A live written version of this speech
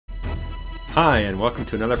Hi, and welcome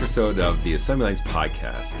to another episode of the Assembly Lines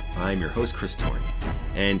Podcast. I'm your host, Chris Torrance,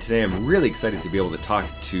 and today I'm really excited to be able to talk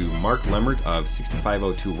to Mark Lemmert of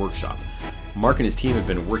 6502 Workshop. Mark and his team have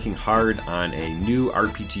been working hard on a new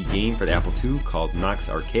RPG game for the Apple II called Nox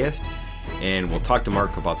Archaist, and we'll talk to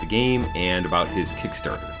Mark about the game and about his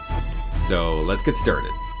Kickstarter. So let's get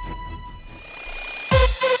started.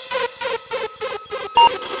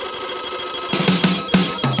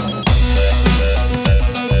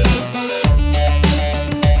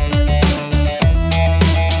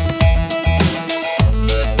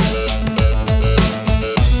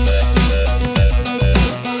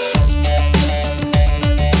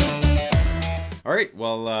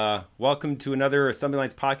 Welcome to another Assembly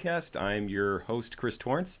Lines podcast. I'm your host, Chris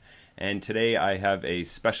Torrance, and today I have a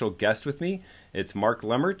special guest with me. It's Mark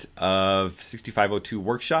Lemmert of 6502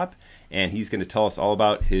 Workshop, and he's going to tell us all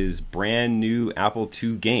about his brand new Apple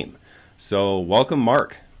II game. So welcome,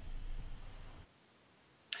 Mark.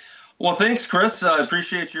 Well, thanks, Chris. I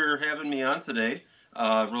appreciate your having me on today.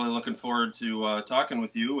 Really looking forward to talking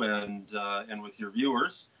with you and with your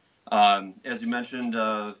viewers. As you mentioned,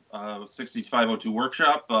 6502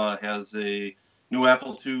 Workshop has a new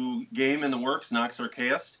Apple II game in the works, Nox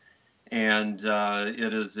Archaist, and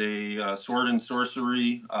it is a sword and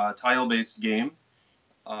sorcery tile-based game.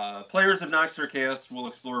 Players of Nox Archaist will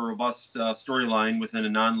explore a robust storyline within a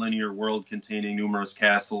non-linear world containing numerous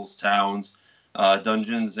castles, towns,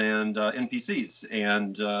 dungeons, and NPCs.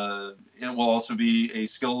 And it will also be a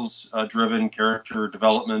skills-driven character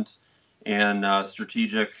development and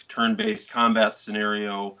strategic turn-based combat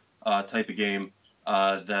scenario type of game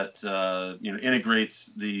that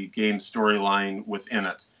integrates the game's storyline within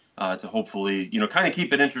it to hopefully kind of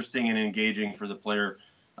keep it interesting and engaging for the player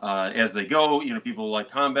as they go. People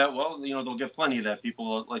like combat, well, they'll get plenty of that.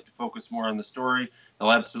 People like to focus more on the story,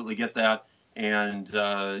 they'll absolutely get that. And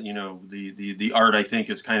the art, I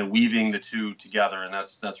think, is kind of weaving the two together, and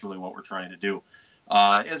that's really what we're trying to do.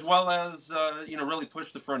 As well as, really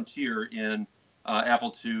push the frontier in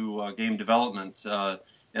Apple II game development.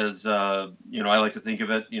 As I like to think of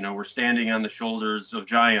it, we're standing on the shoulders of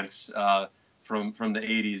giants from the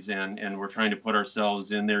 80s, and we're trying to put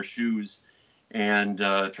ourselves in their shoes and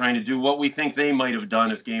trying to do what we think they might have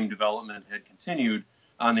done if game development had continued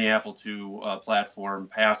on the Apple II platform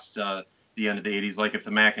past the end of the 80s. Like if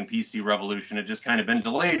the Mac and PC revolution had just kind of been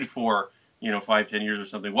delayed for 5-10 years or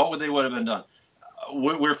something, what would have been done?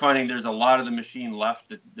 We're finding there's a lot of the machine left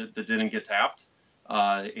that didn't get tapped,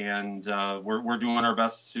 and we're doing our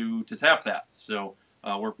best to tap that. So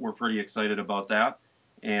we're pretty excited about that,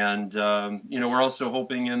 and we're also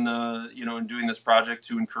hoping in doing this project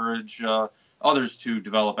to encourage others to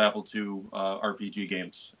develop Apple II RPG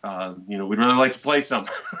games. We'd really like to play some.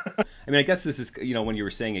 I mean, I guess this is, when you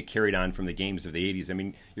were saying it carried on from the games of the 80s, I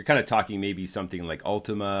mean, you're kind of talking maybe something like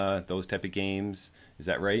Ultima, those type of games. Is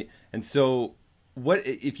that right? And so what,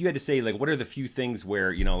 if you had to say, like, what are the few things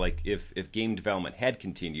where, like if game development had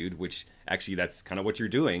continued, which actually that's kind of what you're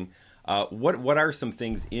doing, what are some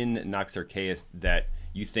things in Nox Archaist that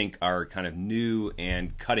you think are kind of new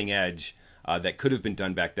and cutting edge that could have been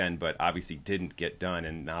done back then, but obviously didn't get done,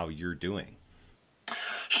 and now you're doing?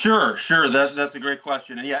 Sure. That's a great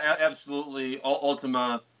question. And yeah, absolutely.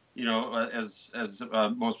 Ultima, as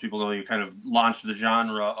most people know, you kind of launched the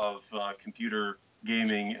genre of computer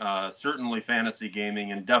gaming, certainly fantasy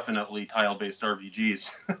gaming, and definitely tile-based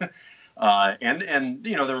RPGs. And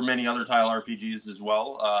there were many other tile RPGs as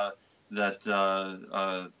well that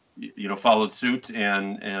followed suit.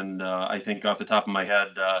 And I think off the top of my head,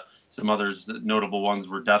 some others notable ones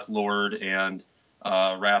were Deathlord and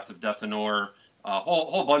Wrath of Deathanor. A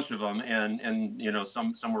whole bunch of them, and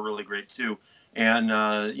some were really great too, and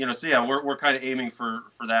so yeah, we're kind of aiming for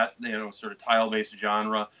that sort of tile-based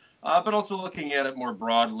genre, but also looking at it more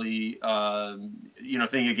broadly.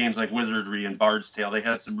 Thinking of games like Wizardry and Bard's Tale, they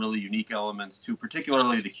had some really unique elements too.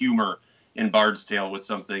 Particularly the humor in Bard's Tale was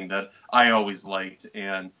something that I always liked,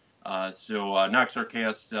 and so Nox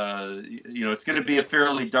Archaist, it's going to be a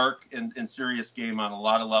fairly dark and serious game on a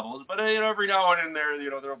lot of levels, but every now and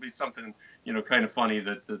then there'll be something kind of funny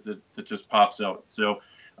that just pops out. So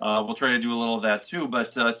we'll try to do a little of that too.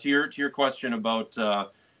 But to your question about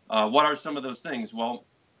what are some of those things? Well,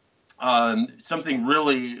 something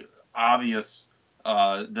really obvious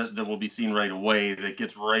that will be seen right away that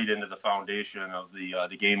gets right into the foundation of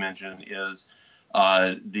the game engine is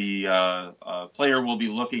the player will be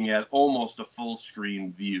looking at almost a full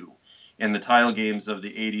screen view. And the tile games of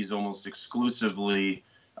the 80s almost exclusively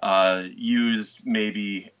used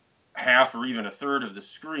maybe half or even a third of the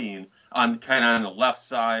screen on kind of on the left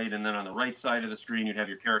side, and then on the right side of the screen you'd have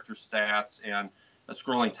your character stats and a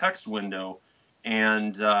scrolling text window.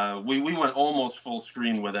 And we went almost full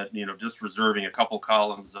screen with it, just reserving a couple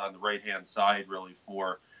columns on the right-hand side really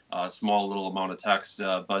for a small little amount of text.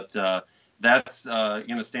 But that's going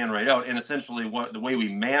to stand right out. And essentially the way we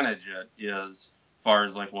manage it is, as far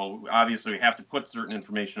as like, well, obviously we have to put certain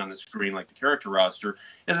information on the screen like the character roster,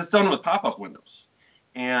 is it's done with pop-up windows.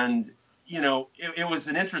 And, it was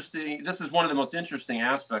this is one of the most interesting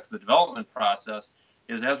aspects of the development process,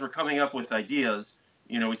 is as we're coming up with ideas,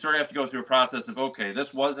 we sort of have to go through a process of, okay,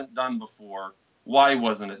 this wasn't done before. Why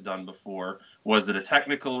wasn't it done before? Was it a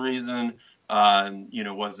technical reason?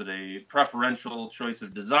 Was it a preferential choice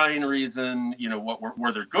of design reason?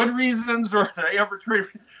 Were there good reasons, or did I arbitrate?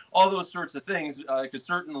 All those sorts of things. Because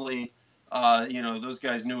certainly, those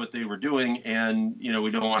guys knew what they were doing, and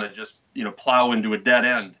we don't want to just plow into a dead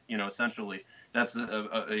end. Essentially, that's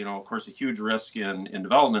of course a huge risk in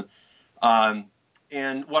development.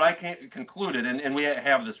 And what I concluded, and we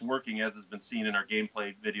have this working as has been seen in our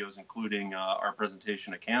gameplay videos, including our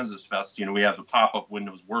presentation at Kansas Fest, we have the pop-up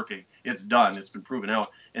windows working. It's done. It's been proven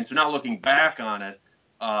out. And so now looking back on it,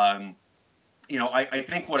 I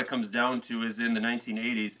think what it comes down to is in the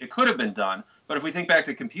 1980s, it could have been done. But if we think back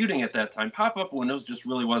to computing at that time, pop-up windows just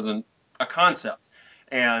really wasn't a concept.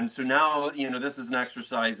 And so now, this is an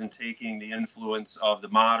exercise in taking the influence of the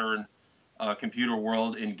modern computer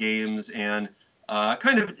world in games and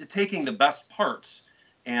kind of taking the best parts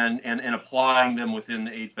and applying them within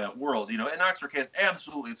the 8-bit world. And Nox Archaist,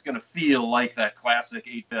 absolutely, it's going to feel like that classic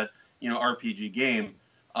 8-bit, RPG game.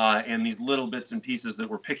 And these little bits and pieces that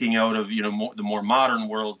we're picking out of, the more modern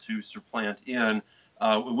world to supplant in,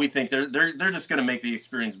 we think they're just going to make the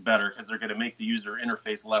experience better, because they're going to make the user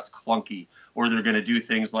interface less clunky, or they're going to do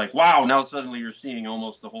things like, wow, now suddenly you're seeing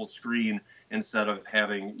almost the whole screen instead of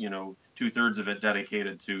having, 2/3 of it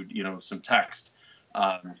dedicated to, some text.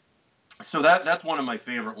 So that's one of my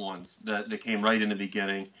favorite ones that came right in the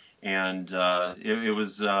beginning. And it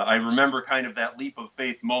was, I remember kind of that leap of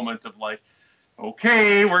faith moment of like,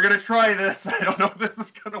 okay, we're going to try this. I don't know if this is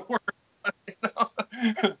going to work.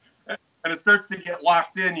 And it starts to get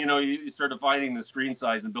locked in, you start defining the screen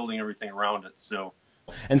size and building everything around it. So.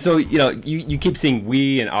 And so, you keep seeing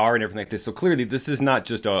we and our and everything like this. So clearly this is not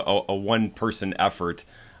just a one-person effort.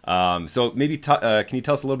 So maybe can you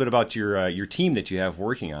tell us a little bit about your team that you have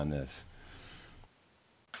working on this?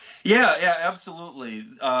 Yeah, absolutely.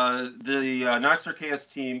 The Nox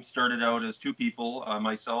Archaist team started out as two people,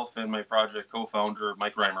 myself and my project co-founder,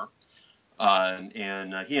 Mike Reimer.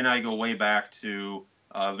 And he and I go way back to,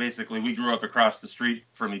 basically, we grew up across the street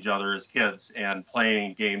from each other as kids and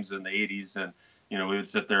playing games in the 80s. And, we would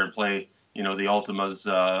sit there and play, the Ultimas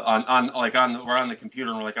we're on the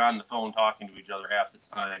computer and we're like on the phone talking to each other half the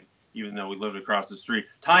time, even though we lived across the street,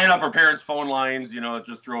 tying up our parents' phone lines. It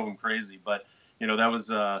just drove them crazy. But that was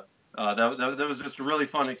that was just a really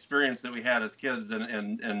fun experience that we had as kids,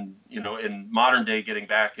 and in modern day getting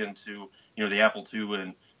back into the Apple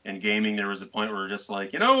II and gaming. There was a point where we're just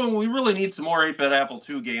like, we really need some more 8-bit Apple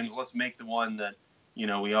II games. Let's make the one that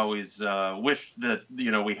we always wished that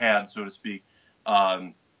we had, so to speak.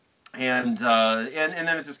 And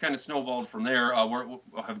then it just kind of snowballed from there.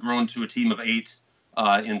 We have grown to a team of 8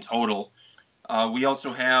 in total. We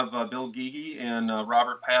also have Bill Geege and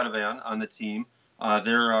Robert Padovan on the team.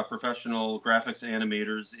 They're professional graphics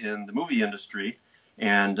animators in the movie industry,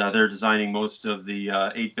 and they're designing most of the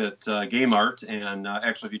 8-bit game art. And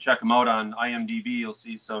actually, if you check them out on IMDb, you'll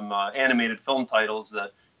see some animated film titles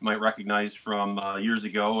that you might recognize from years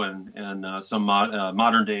ago, and some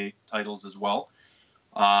modern day titles as well.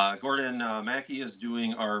 Gordon Mackey is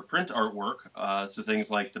doing our print artwork, so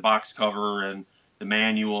things like the box cover and the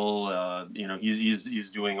manual.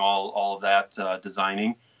 He's doing all of that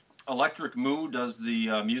designing. Electric Moo does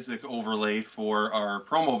the music overlay for our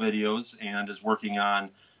promo videos and is working on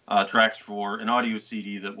tracks for an audio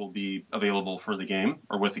CD that will be available for the game,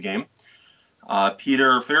 or with the game.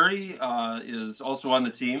 Peter Ferry is also on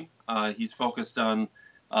the team. He's focused on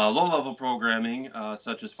low-level programming,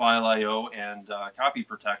 such as file I/O and copy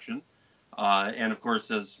protection. And of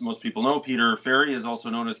course, as most people know, Peter Ferry is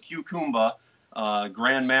also known as Q-Kumba,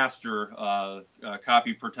 Grandmaster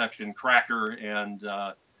copy protection cracker and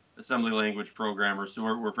assembly language programmer. So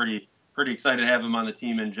we're pretty excited to have him on the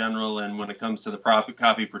team in general. And when it comes to the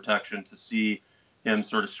copy protection, to see him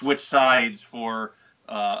sort of switch sides for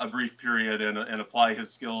a brief period and apply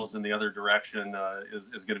his skills in the other direction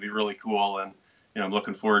is going to be really cool. And I'm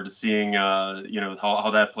looking forward to seeing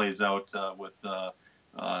how that plays out with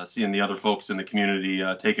seeing the other folks in the community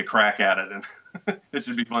take a crack at it, and it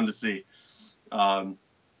should be fun to see.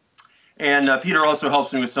 And Peter also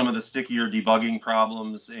helps me with some of the stickier debugging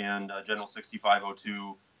problems and General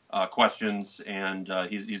 6502 questions, and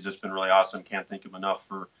he's just been really awesome. Can't thank him enough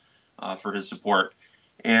for his support.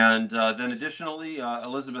 And then additionally,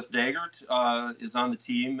 Elizabeth Daggert is on the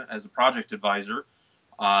team as a project advisor,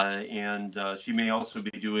 and she may also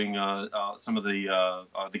be doing some of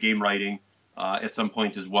the game writing at some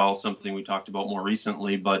point as well, something we talked about more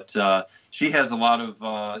recently. But she has a lot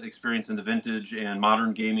of experience in the vintage and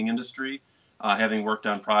modern gaming industry, having worked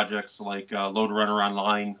on projects like Load Runner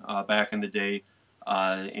Online back in the day.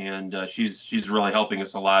 And she's really helping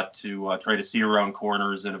us a lot to try to see around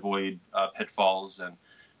corners and avoid pitfalls, and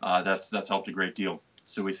that's helped a great deal.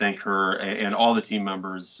 So we thank her and all the team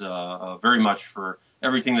members very much for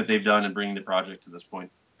everything that they've done in bringing the project to this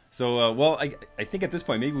point. So, well, I think at this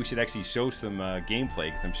point maybe we should actually show some gameplay,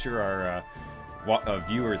 because I'm sure our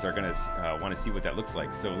viewers are going to want to see what that looks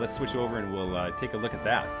like. So let's switch over and we'll take a look at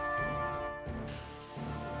that.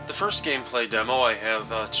 The first gameplay demo I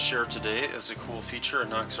have to share today is a cool feature in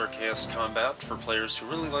Nox Archaist combat for players who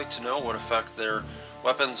really like to know what effect their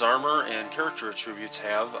weapons, armor, and character attributes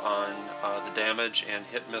have on the damage and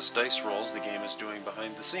hit-miss dice rolls the game is doing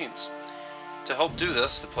behind the scenes. To help do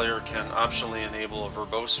this, the player can optionally enable a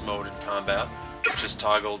verbose mode in combat, which is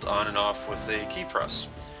toggled on and off with a key press.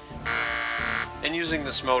 And using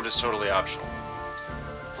this mode is totally optional.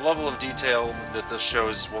 The level of detail that this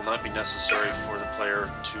shows will not be necessary for the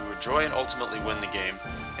player to enjoy and ultimately win the game,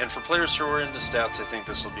 and for players who are into stats, I think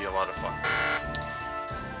this will be a lot of fun.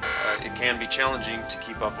 It can be challenging to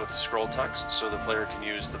keep up with the scroll text, so the player can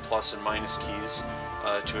use the plus and minus keys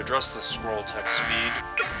to address the scroll text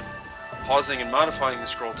speed. Pausing and modifying the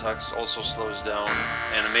scroll text also slows down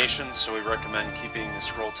animation, so we recommend keeping the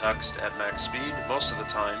scroll text at max speed most of the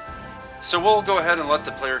time. So we'll go ahead and let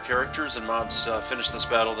the player characters and mobs finish this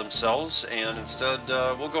battle themselves, and instead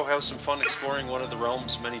we'll go have some fun exploring one of the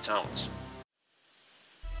realm's many towns.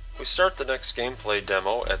 We start the next gameplay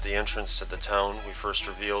demo at the entrance to the town we first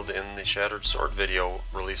revealed in the Shattered Sword video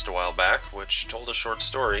released a while back, which told a short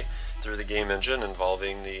story through the game engine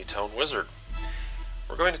involving the town wizard.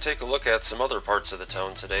 We're going to take a look at some other parts of the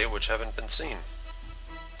town today which haven't been seen.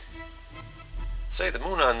 Say, the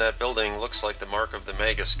moon on that building looks like the mark of the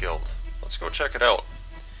Magus Guild. Let's go check it out.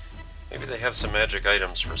 Maybe they have some magic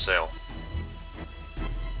items for sale.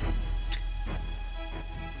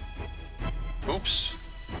 Oops,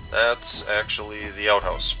 that's actually the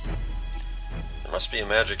outhouse. There must be a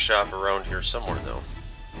magic shop around here somewhere though.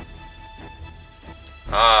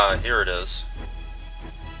 Ah, here it is.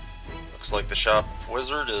 Looks like the shop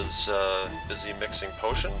wizard is busy mixing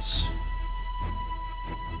potions.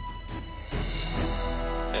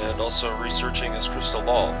 And also researching his crystal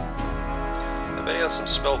ball. I bet he has some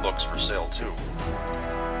spell books for sale too.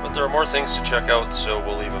 But there are more things to check out, so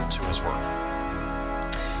we'll leave him to his work.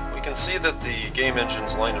 We can see that the game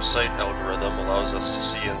engine's line of sight algorithm allows us to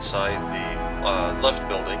see inside the left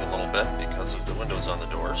building a little bit because of the windows on the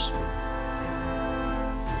doors.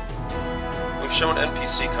 We've shown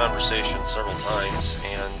NPC conversation several times,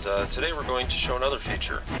 and today we're going to show another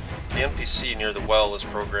feature. The NPC near the well is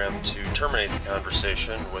programmed to terminate the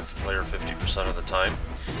conversation with the player 50% of the time.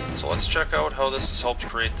 So let's check out how this has helped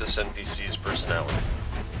create this NPC's personality.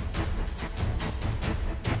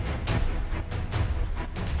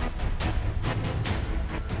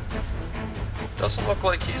 Doesn't look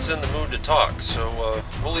like he's in the mood to talk, so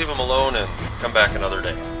we'll leave him alone and come back another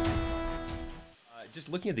day. Just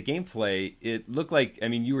looking at the gameplay, it looked like, I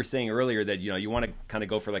mean, you were saying earlier that, you know, you want to kind of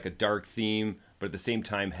go for like a dark theme, but at the same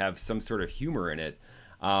time have some sort of humor in it.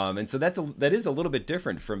 And so that is a little bit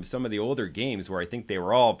different from some of the older games where I think they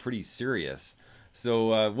were all pretty serious.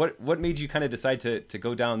 So what made you kind of decide to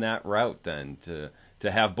go down that route then, to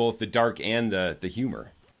have both the dark and the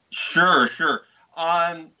humor? Sure.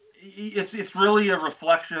 It's really a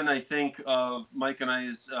reflection, I think, of Mike and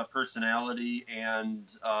I's personality and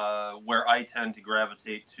where I tend to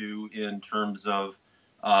gravitate to in terms of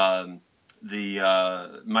my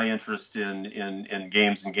interest in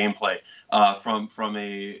games and gameplay. From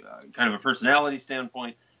a kind of a personality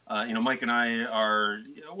standpoint, Mike and I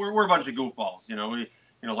we're a bunch of goofballs. We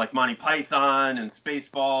like Monty Python and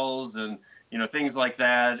Spaceballs and things like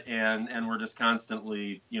that, and we're just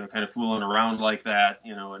constantly kind of fooling around like that,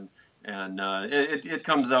 and it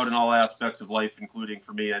comes out in all aspects of life, including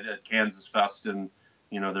for me at Kansas Fest, and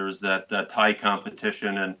there's that tie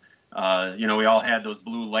competition, and we all had those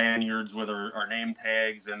blue lanyards with our name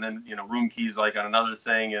tags, and then room keys like on another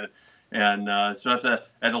thing, and so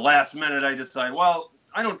at the last minute I decide, well,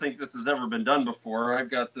 I don't think this has ever been done before. I've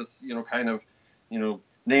got this kind of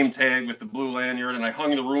name tag with the blue lanyard, and I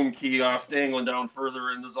hung the room key off dangling down further,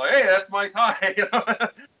 and was like, "Hey, that's my tie."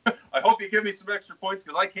 I hope you give me some extra points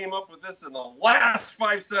because I came up with this in the last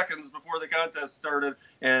 5 seconds before the contest started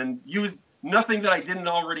and used nothing that I didn't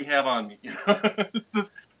already have on me.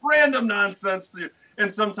 Just random nonsense.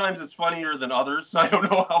 And sometimes it's funnier than others. So I don't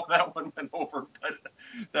know how that one went over, but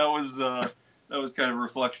that was kind of a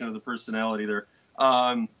reflection of the personality there.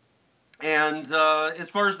 As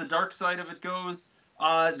far as the dark side of it goes,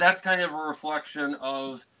 that's kind of a reflection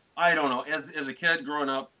of, I don't know, as a kid growing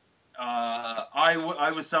up,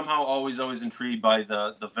 I was somehow always intrigued by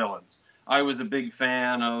the villains. I was a big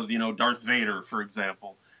fan of, Darth Vader, for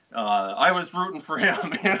example. I was rooting for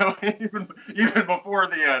him, even before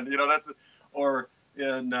the end. Or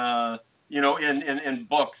in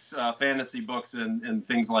books, fantasy books and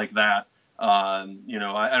things like that. I don't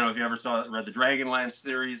know if you ever read the Dragonlance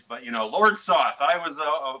series, but Lord Soth. I was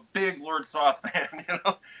a big Lord Soth fan.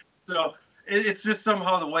 So it's just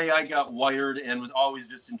somehow the way I got wired, and was always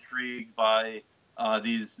just intrigued by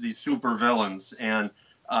these super villains. And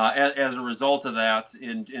as a result of that,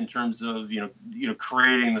 in terms of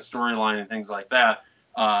creating the storyline and things like that,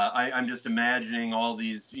 I'm just imagining all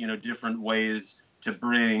these different ways to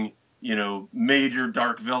bring major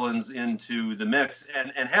dark villains into the mix,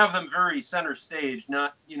 and have them very center stage,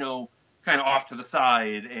 not kind of off to the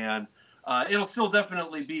side. And it'll still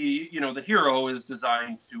definitely be the hero is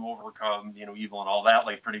designed to overcome evil and all that,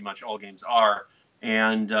 like pretty much all games are.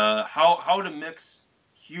 And how to mix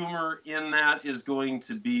humor in that is going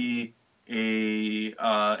to be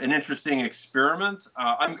an interesting experiment.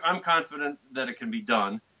 I'm confident that it can be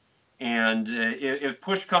done. And if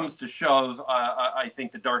push comes to shove, I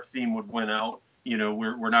think the dark theme would win out.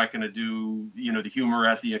 We're not going to do the humor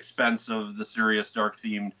at the expense of the serious dark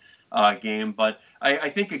themed game. But I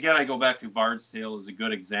think, again, I go back to Bard's Tale as a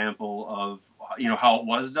good example of how it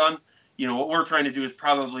was done. What we're trying to do is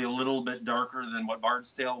probably a little bit darker than what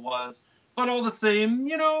Bard's Tale was, but all the same,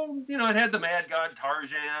 it had the Mad God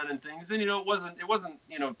Tarzan and things, and it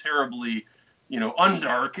wasn't terribly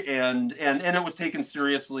undark, and it was taken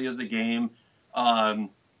seriously as a game. And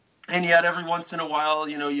yet every once in a while,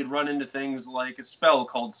 you'd run into things like a spell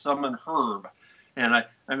called Summon Herb. And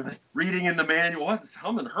I'm reading in the manual, what's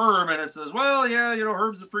Summon Herb? And it says, well, yeah,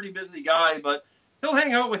 Herb's a pretty busy guy, but he'll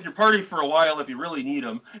hang out with your party for a while if you really need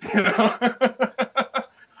him.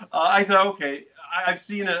 I thought, okay, I've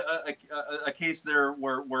seen a case there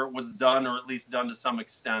where it was done, or at least done to some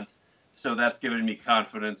extent. So that's given me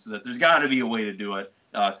confidence that there's got to be a way to do it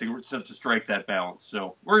to strike that balance.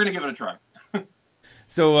 So we're going to give it a try.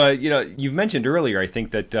 So you've mentioned earlier, I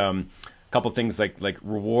think that a couple things like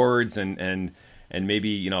rewards and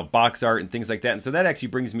maybe box art and things like that. And so that actually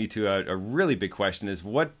brings me to a really big question: is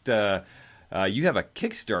what you have a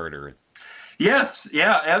Kickstarter? Yes,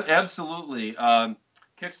 yeah, absolutely.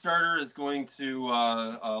 Kickstarter is going to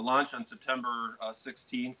launch on September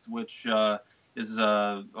 16th, which is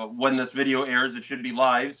when this video airs. It should be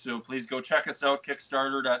live, so please go check us out,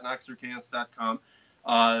 kickstarter.noxarchaist.com.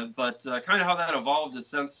 But kind of how that evolved is,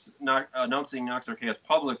 since announcing Nox Archaist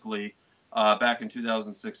publicly back in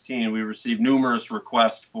 2016, we received numerous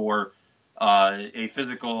requests for a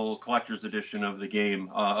physical collector's edition of the game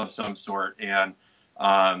of some sort. And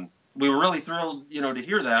we were really thrilled, to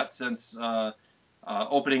hear that, since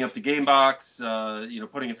opening up the game box,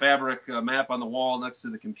 putting a fabric map on the wall next to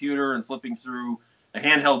the computer and flipping through a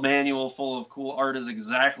handheld manual full of cool art is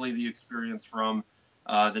exactly the experience from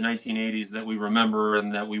the 1980s that we remember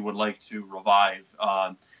and that we would like to revive.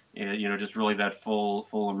 Just really that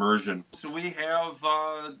full immersion. So we have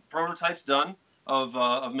prototypes done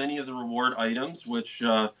of many of the reward items, which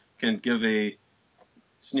can give a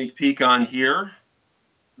sneak peek on here.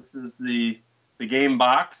 This is the game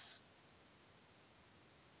box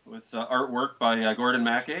with artwork by Gordon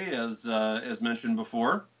Mackey, as mentioned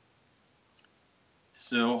before.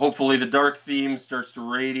 So hopefully the dark theme starts to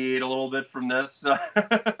radiate a little bit from this.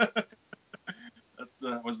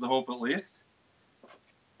 Was the hope, at least.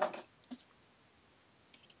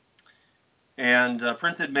 And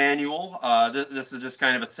printed manual. This is just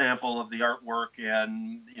kind of a sample of the artwork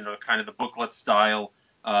and kind of the booklet style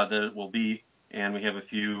that it will be. And we have a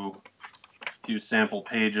few sample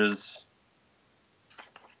pages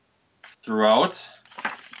throughout.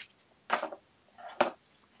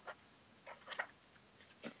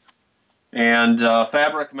 And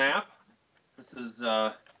fabric map. This is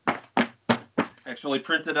actually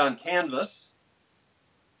printed on canvas,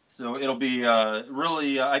 so it'll be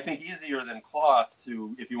really, I think, easier than cloth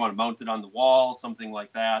if you want to mount it on the wall, something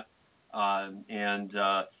like that.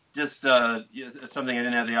 just something I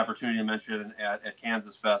didn't have the opportunity to mention at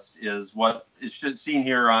Kansas Fest is what is seen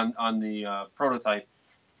here on the prototype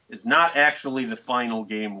is not actually the final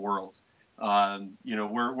game world.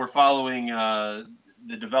 We're following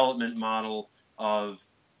the development model of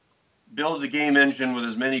build the game engine with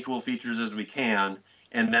as many cool features as we can,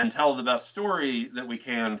 and then tell the best story that we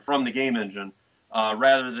can from the game engine,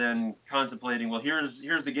 rather than contemplating, well, here's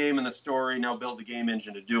the game and the story, now build the game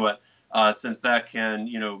engine to do it, since that can,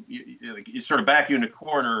 you sort of back you in a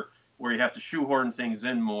corner where you have to shoehorn things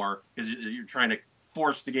in more because you're trying to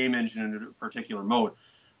force the game engine into a particular mode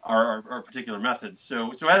or particular methods.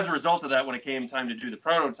 So as a result of that, when it came time to do the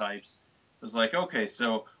prototypes, it was like, okay,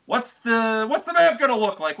 so what's the map going to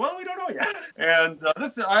look like? Well, we don't know yet. And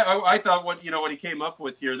I thought what he came up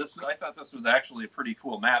with here, I thought this was actually a pretty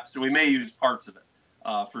cool map. So we may use parts of it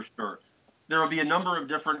for sure. There will be a number of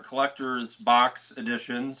different collector's box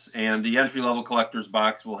editions, and the entry-level collector's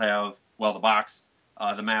box will have, well, the box,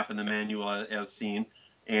 the map, and the manual as seen.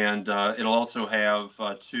 And it'll also have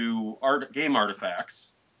two game artifacts.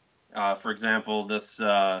 For example, this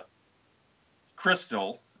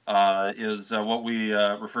crystal is what we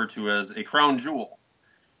refer to as a crown jewel.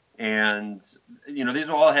 And, these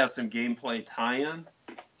will all have some gameplay tie-in.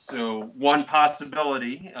 So one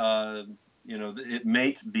possibility, it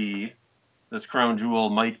might be, this crown jewel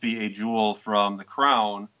might be a jewel from the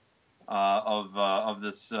crown of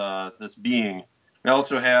this being. We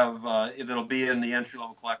also have, it'll be in the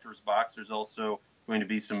entry-level collector's box. There's also going to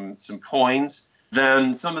be some coins.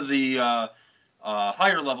 Then some of the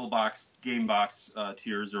higher-level game box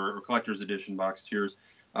tiers or collector's edition box tiers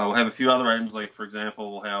we'll have a few other items, like, for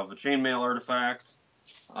example, we'll have a chainmail artifact.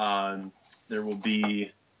 There will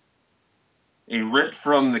be a writ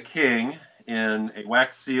from the king in a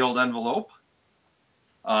wax-sealed envelope.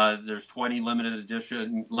 There's 20 limited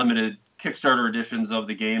Kickstarter editions of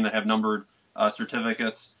the game that have numbered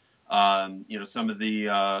certificates. Some of the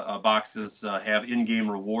boxes have in-game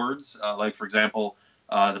rewards. Like, for example,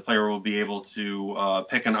 the player will be able to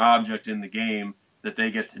pick an object in the game that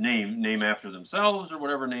they get to name after themselves or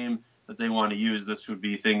whatever name that they want to use. This would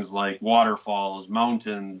be things like waterfalls,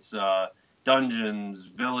 mountains, dungeons,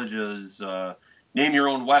 villages, name your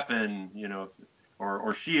own weapon,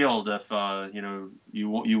 or shield if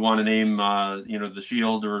you want to name the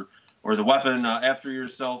shield or the weapon after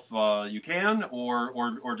yourself, you can,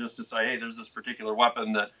 or just decide, hey, there's this particular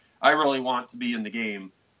weapon that I really want to be in the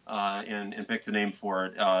game, and pick the name for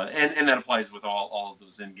it, and that applies with all of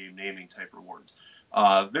those in-game naming type rewards.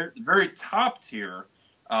 Very, very top tier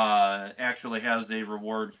actually has a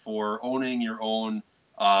reward for owning your own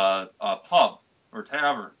pub or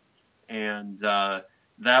tavern, and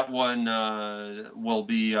that one will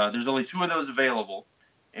be. There's only 2 of those available,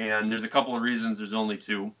 and there's a couple of reasons there's only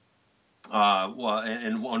 2.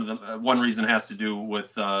 And one reason has to do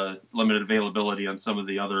with limited availability on some of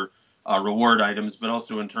the other reward items, but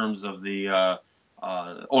also in terms of the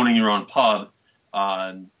owning your own pub.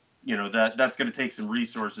 That's going to take some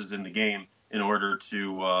resources in the game in order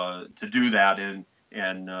to do that, and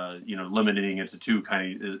limiting it to 2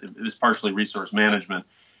 kind of is partially resource management.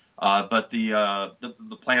 But the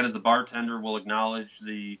plan is the bartender will acknowledge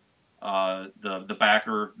the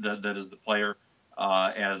backer that is the player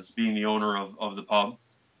as being the owner of the pub,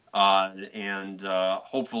 and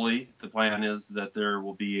hopefully the plan is that there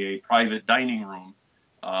will be a private dining room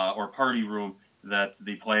or party room that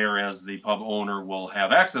the player as the pub owner will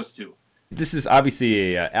have access to. This is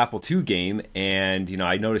obviously a Apple II game, and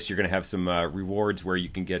I noticed you're going to have some rewards where you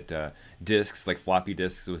can get discs, like floppy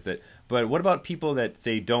disks with it. But what about people that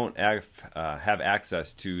say don't have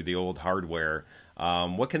access to the old hardware?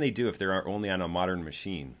 What can they do if they're only on a modern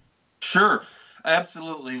machine? Sure,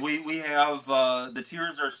 absolutely. We have the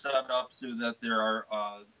tiers are set up so that there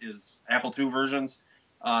is Apple II versions,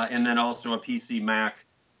 and then also a PC Mac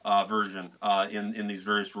version in these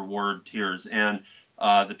various reward tiers. And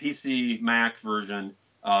the PC Mac version,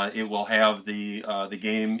 it will have the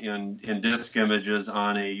game in disk images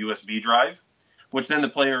on a USB drive, which then the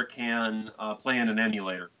player can play in an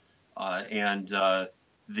emulator. And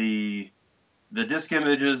the disk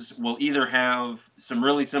images will either have some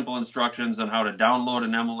really simple instructions on how to download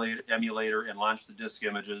an emulator and launch the disk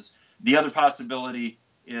images. The other possibility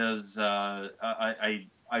is I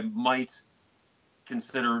might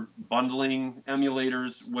consider bundling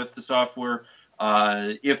emulators with the software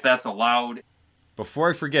if that's allowed. Before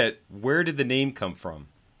I forget, where did the name come from?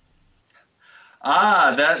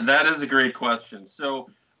 That is a great question. So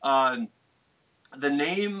the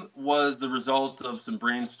name was the result of some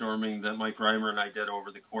brainstorming that Mike Reimer and I did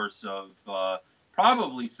over the course of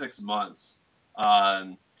probably 6 months.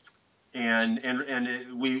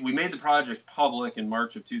 we made the project public in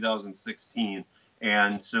March of 2016.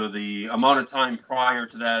 And so the amount of time prior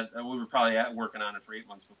to that, we were probably working on it for 8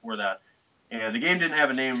 months before that. And the game didn't have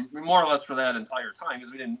a name more or less for that entire time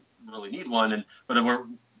because we didn't really need one. But at what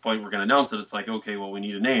point we're going to announce it, it's like, okay, well, we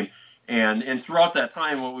need a name. And throughout that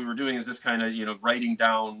time, what we were doing is just kind of, writing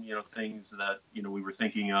down, things that, we were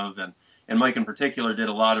thinking of. And Mike in particular did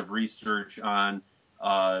a lot of research on,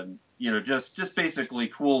 just basically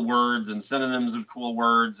cool words and synonyms of cool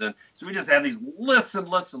words. And so we just had these lists and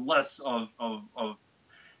lists and lists of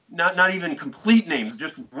not even complete names,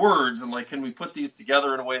 just words. And like, can we put these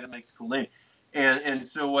together in a way that makes a cool name? And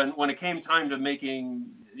so when it came time to making,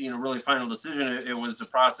 really final decision, it was a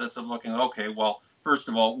process of looking, okay, well, first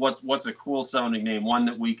of all, what's a cool sounding name? One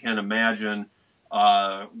that we can imagine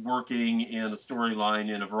working in a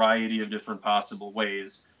storyline in a variety of different possible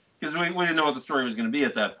ways. Because we didn't know what the story was going to be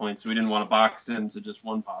at that point, so we didn't want to box into just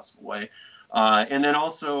one possible way. And then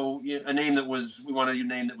also a name we wanted a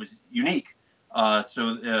name that was unique.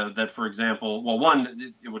 So that, for example, well,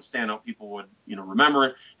 one, it would stand out, people would, remember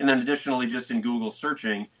it. And then additionally, just in Google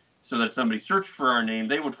searching, so that if somebody searched for our name,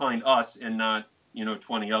 they would find us and not,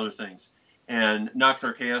 20 other things. And Nox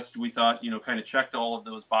Archaist, we thought, kind of checked all of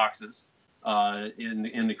those boxes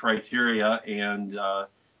in the criteria. And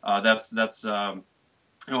that's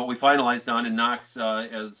what we finalized on. And Nox,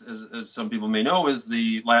 as some people may know, is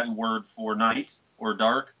the Latin word for night or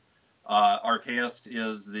dark. Archaist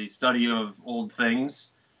is the study of old things.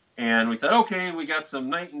 And we thought, okay, we got some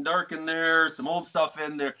night and dark in there, some old stuff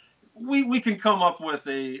in there. We can come up with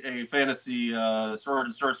a fantasy sword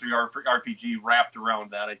and sorcery RPG wrapped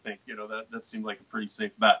around that. I think, that seemed like a pretty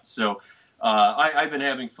safe bet. So I've been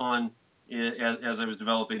having fun as I was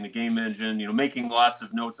developing the game engine, making lots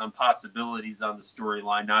of notes on possibilities on the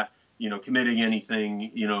storyline, not, committing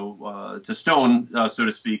anything, to stone, so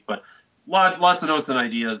to speak, but lots of notes and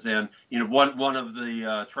ideas. And, one of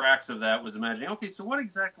the tracks of that was imagining, okay, so what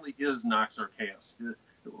exactly is Nox Archaist?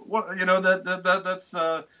 What,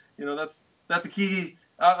 that's a key,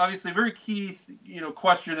 obviously a very key,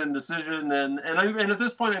 question and decision. And at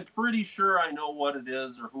this point, I'm pretty sure I know what it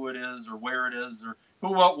is or who it is or where it is or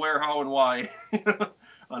who, what, where, how, and why.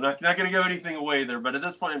 I'm not going to give anything away there, but at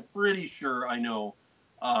this point, I'm pretty sure I know.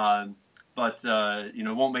 But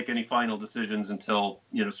won't make any final decisions until,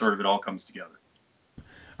 sort of it all comes together.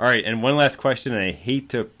 All right, and one last question, and I hate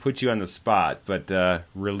to put you on the spot, but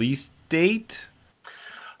release date?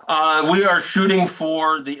 We are shooting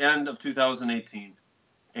for the end of 2018.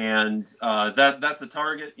 And that's the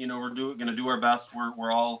target. We're going to do our best.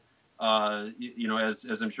 We're all,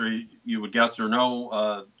 as I'm sure you would guess or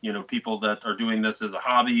know, people that are doing this as a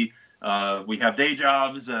hobby. We have day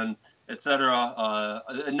jobs and et cetera.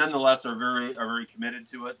 And nonetheless, are very committed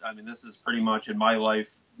to it. I mean, this is pretty much in my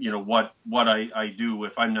life, what I do.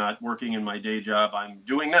 If I'm not working in my day job, I'm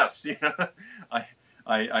doing this.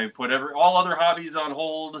 I put all other hobbies on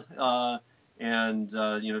hold. And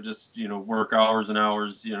just work hours and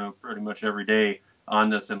hours, pretty much every day on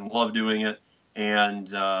this, and love doing it. And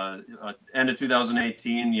end of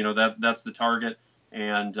 2018, that's the target.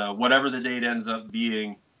 And whatever the date ends up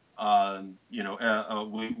being,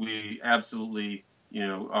 we absolutely,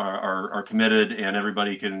 are committed, and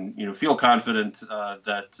everybody can, feel confident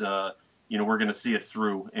that we're going to see it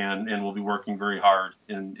through, and we'll be working very hard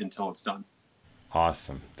until it's done.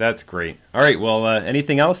 Awesome, that's great. All right, well,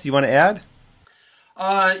 anything else you want to add?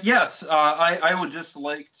 Yes, I would just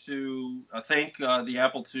like to thank the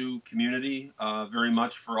Apple II community very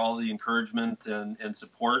much for all the encouragement and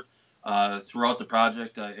support throughout the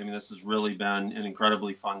project. I mean, this has really been an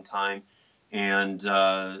incredibly fun time, and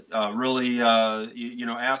really,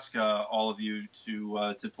 ask all of you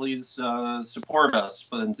to please support us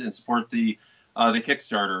and support the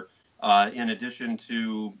Kickstarter. In addition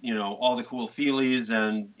to all the cool feelies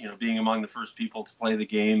and being among the first people to play the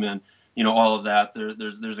game and all of that,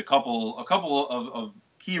 there's a couple of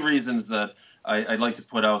key reasons that I'd like to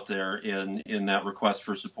put out there in that request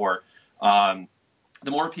for support. The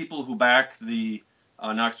more people who back the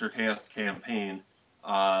Nox Archaist campaign,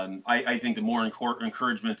 I think the more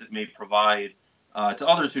encouragement it may provide to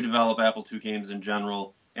others who develop Apple II games in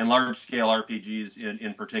general, and large-scale RPGs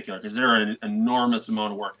in particular, because they're an enormous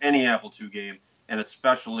amount of work. Any Apple II game, and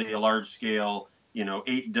especially a large-scale,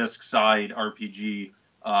 8-disc side RPG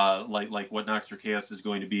like what Nox Archaist is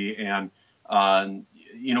going to be. And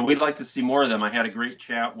we'd like to see more of them. I had a great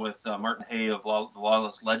chat with Martin Hay of the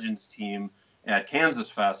Lawless Legends team at Kansas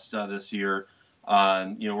Fest this year,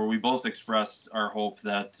 where we both expressed our hope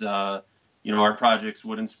that our projects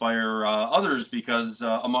would inspire others, because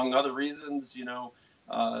among other reasons,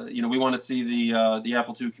 we want to see the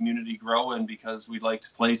Apple II community grow, and because we'd like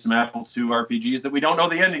to play some Apple II RPGs that we don't know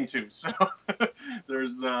the ending to. So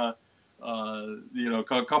there's a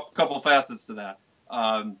couple facets to that.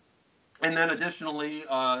 And then additionally,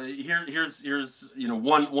 here's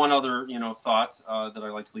one other thought that I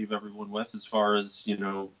like to leave everyone with as far as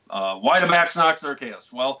why to max Nox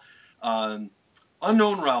Archaist. Well,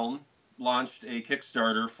 Unknown Realm launched a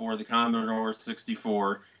Kickstarter for the Commodore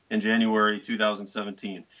 64 in January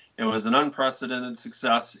 2017. It was an unprecedented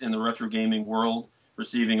success in the retro gaming world,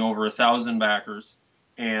 receiving over 1,000 backers.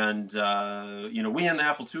 And we in the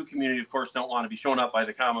Apple II community, of course, don't want to be shown up by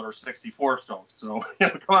the Commodore 64 folks. So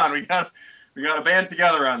come on, we got to band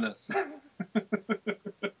together on this.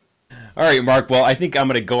 All right, Mark. Well, I think I'm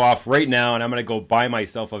going to go off right now, and I'm going to go buy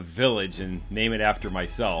myself a village and name it after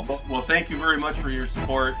myself. Well, thank you very much for your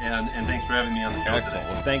support, and thanks for having me on the show Excellent.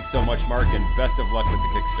 today. Well, thanks so much, Mark, and best of luck with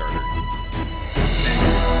the Kickstarter.